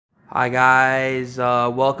Hi guys,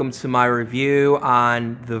 welcome to my review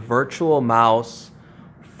on the virtual mouse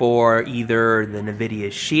for either the nvidia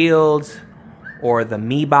Shield or the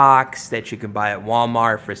Mi Box that you can buy at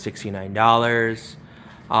Walmart for $69.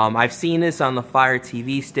 I've seen this on the Fire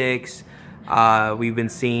TV sticks. We've been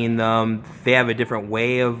seeing them. They have a different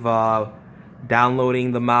way of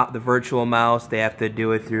downloading the virtual mouse. They have to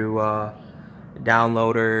do it through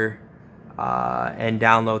downloader and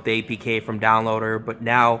download the APK from downloader, but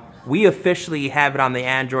now we officially have it on the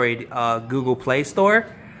Android Google Play Store.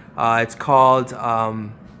 It's called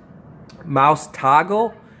Mouse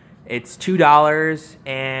Toggle. It's $2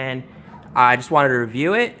 and I just wanted to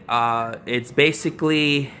review it. It's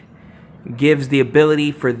basically gives the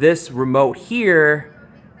ability for this remote here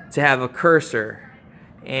to have a cursor,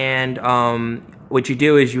 and what you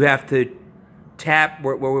do is you have to tap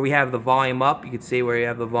where we have the volume up. You can see where you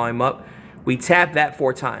have the volume up. We tap that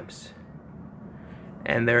 4 times,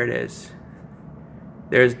 and there it is.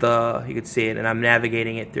 There's you can see it, and I'm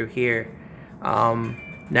navigating it through here.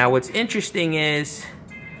 Now what's interesting is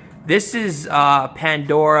this is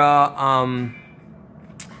Pandora,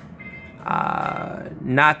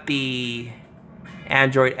 not the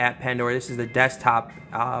Android app Pandora. This is the desktop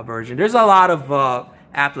version. There's a lot of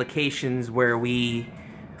applications where we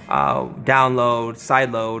download,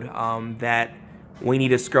 sideload, that we need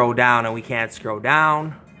to scroll down and we can't scroll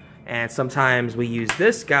down, and sometimes we use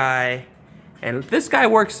this guy, and this guy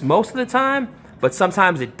works most of the time, but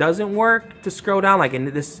sometimes it doesn't work to scroll down. Like in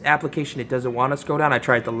this application, it doesn't want to scroll down. I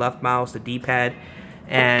tried the left mouse, the D-pad,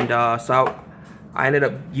 and so I ended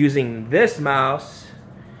up using this mouse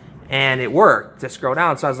and it worked to scroll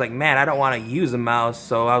down. So I was like, man, I don't want to use a mouse,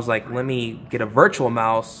 so I was like, let me get a virtual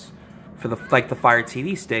mouse for the Fire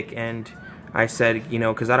TV stick. And I said, you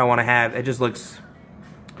know, because I don't want to have it, it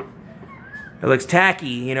looks tacky,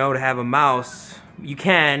 you know, to have a mouse. You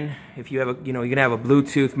can, if you have a, you know, you can have a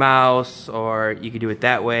Bluetooth mouse, or you could do it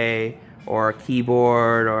that way, or a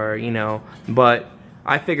keyboard, or, you know, but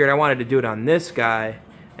I figured I wanted to do it on this guy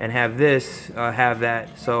and have this, have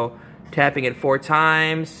that. So tapping it 4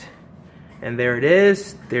 times, and there it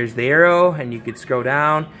is. There's the arrow, and you could scroll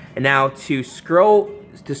down. And now to scroll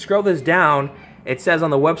this down, it says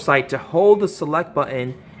on the website to hold the select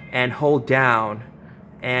button and hold down.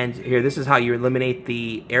 And here, this is how you eliminate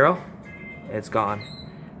the arrow. It's gone.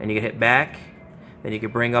 And you can hit back. Then you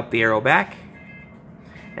can bring up the arrow back.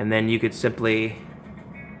 And then you could simply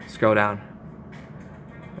scroll down.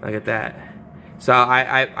 Look at that. So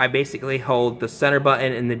I basically hold the center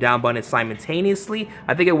button and the down button simultaneously.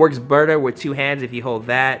 I think it works better with 2 hands if you hold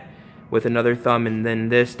that with another thumb and then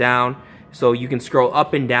this down. So you can scroll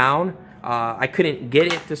up and down. I couldn't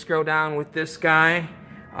get it to scroll down with this guy.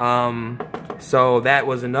 So that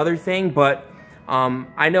was another thing, but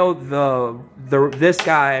I know this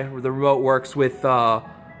guy, the remote, works with a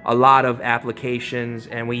lot of applications,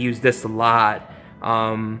 and we use this a lot.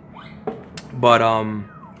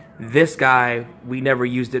 This guy, we never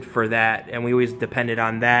used it for that, and we always depended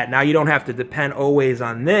on that. Now you don't have to depend always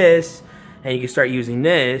on this, and you can start using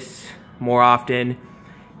this more often,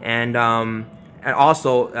 and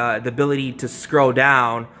also the ability to scroll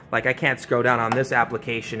down. Like, I can't scroll down on this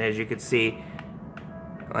application, as you can see.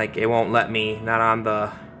 Like, it won't let me, not on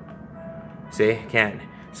the, see, can't.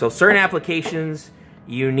 So certain applications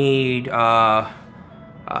you need, the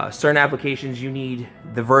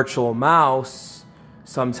virtual mouse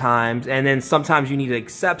sometimes, and then sometimes you need to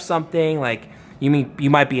accept something. Like, you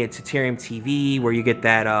might be at Ethereum TV where you get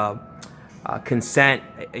that consent,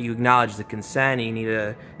 you acknowledge the consent, and you need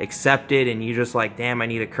to accept it, and you're just like, damn, I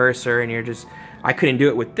need a cursor, and you're just, I couldn't do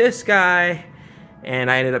it with this guy, and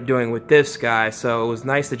I ended up doing it with this guy. So it was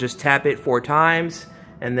nice to just tap it 4 times,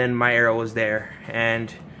 and then my arrow was there,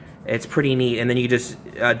 and it's pretty neat. And then you just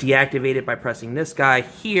deactivate it by pressing this guy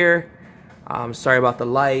here. Sorry about the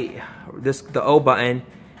light. The O button,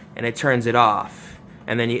 and it turns it off,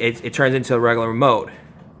 and then it turns into a regular remote.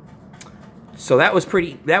 So that was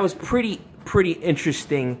pretty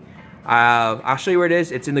interesting. I'll show you where it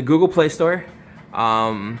is. It's in the Google Play Store.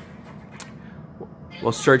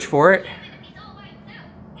 We'll search for it.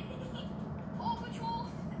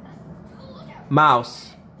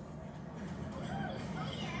 Mouse.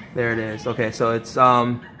 There it is. Okay, so it's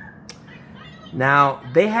now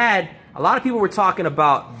they had a lot of people were talking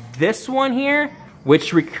about this one here,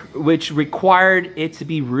 which required it to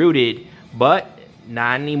be rooted, but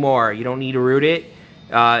not anymore. You don't need to root it.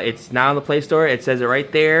 It's now in the Play Store. It says it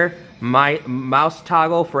right there. My mouse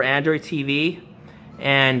toggle for Android TV,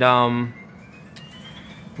 and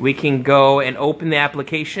we can go and open the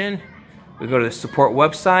application. We go to the support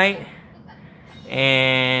website,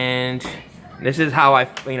 and This is how I,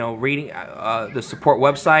 reading the support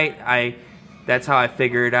website, that's how I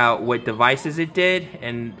figured out what devices it did,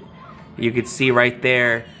 and you could see right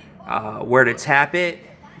there where to tap it.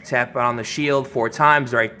 Tap it on the Shield 4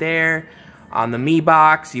 times right there. On the Mi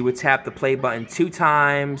Box, you would tap the play button 2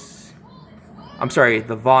 times. I'm sorry,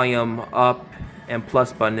 the volume up and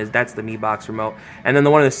plus button that's the Mi Box remote. And then the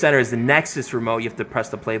one in the center is the Nexus remote. You have to press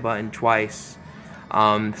the play button twice.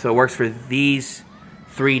 So it works for these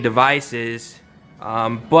 3 devices.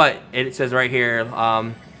 But it says right here,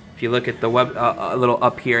 if you look at the web, a little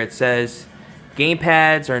up here, it says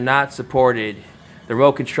gamepads are not supported. The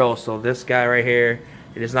remote control, so this guy right here,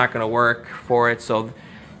 it is not going to work for it. So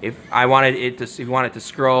if I wanted it to, if you want it to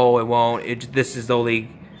scroll, it won't. This is the only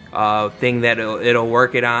thing that it'll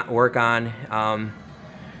work on. And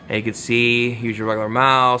you can see, use your regular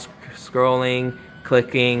mouse, scrolling,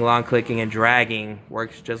 clicking, long clicking, and dragging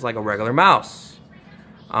works just like a regular mouse.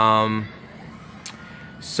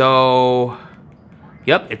 So,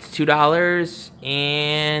 yep, it's $2,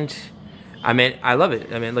 and I love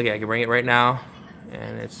it. Look at it. I can bring it right now.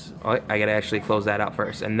 And I gotta actually close that out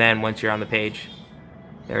first, and then once you're on the page,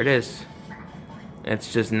 there it is.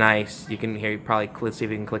 It's just nice. You can hear, probably let's see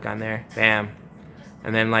if you can click on there. Bam.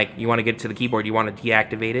 And then like you want to get to the keyboard, you want to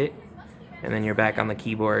deactivate it, and then you're back on the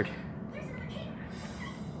keyboard.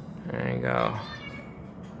 There you go.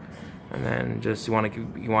 And then just you want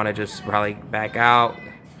to just probably back out,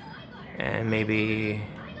 and maybe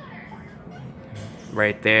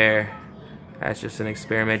right there. That's just an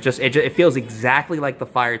experiment. It feels exactly like the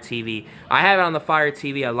Fire TV. I have it on the Fire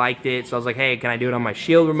TV. I liked it, so I was like, hey, can I do it on my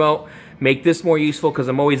Shield remote? Make this more useful, because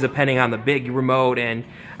I'm always depending on the big remote, and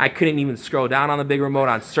I couldn't even scroll down on the big remote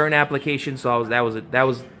on certain applications. So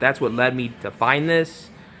that's what led me to find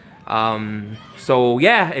this. So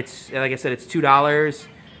yeah, it's like I said, it's $2,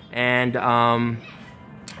 and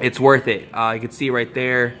it's worth it. You can see right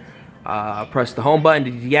there. Press the home button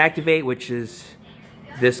to deactivate, which is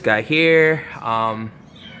this guy here,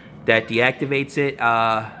 that deactivates it,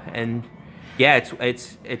 and yeah,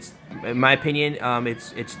 it's in my opinion,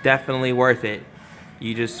 it's definitely worth it.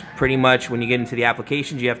 You just pretty much, when you get into the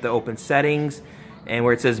applications, you have to open settings, and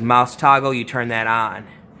where it says mouse toggle, you turn that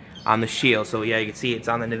on the Shield. So yeah, you can see it's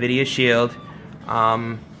on the nvidia Shield,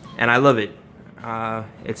 and I love it.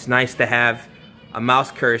 It's nice to have a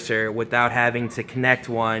mouse cursor without having to connect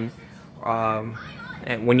one.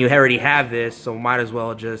 And when you already have this, so might as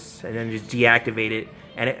well just deactivate it,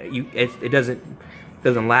 and it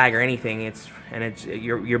doesn't lag or anything.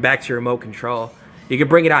 You're back to your remote control. You can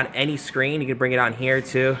bring it on any screen. You can bring it on here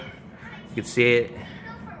too. You can see it.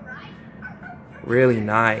 Really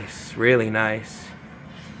nice, really nice.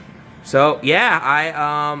 So yeah,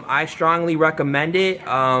 I strongly recommend it.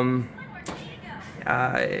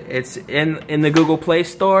 It's in the Google Play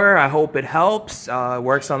Store. I hope it helps. It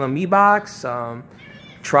works on the Mi Box.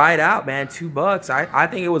 Try it out, man. $2. I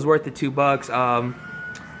think it was worth the $2.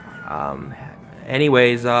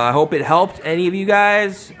 Anyways, I hope it helped any of you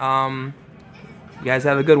guys. You guys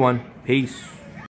have a good one. Peace.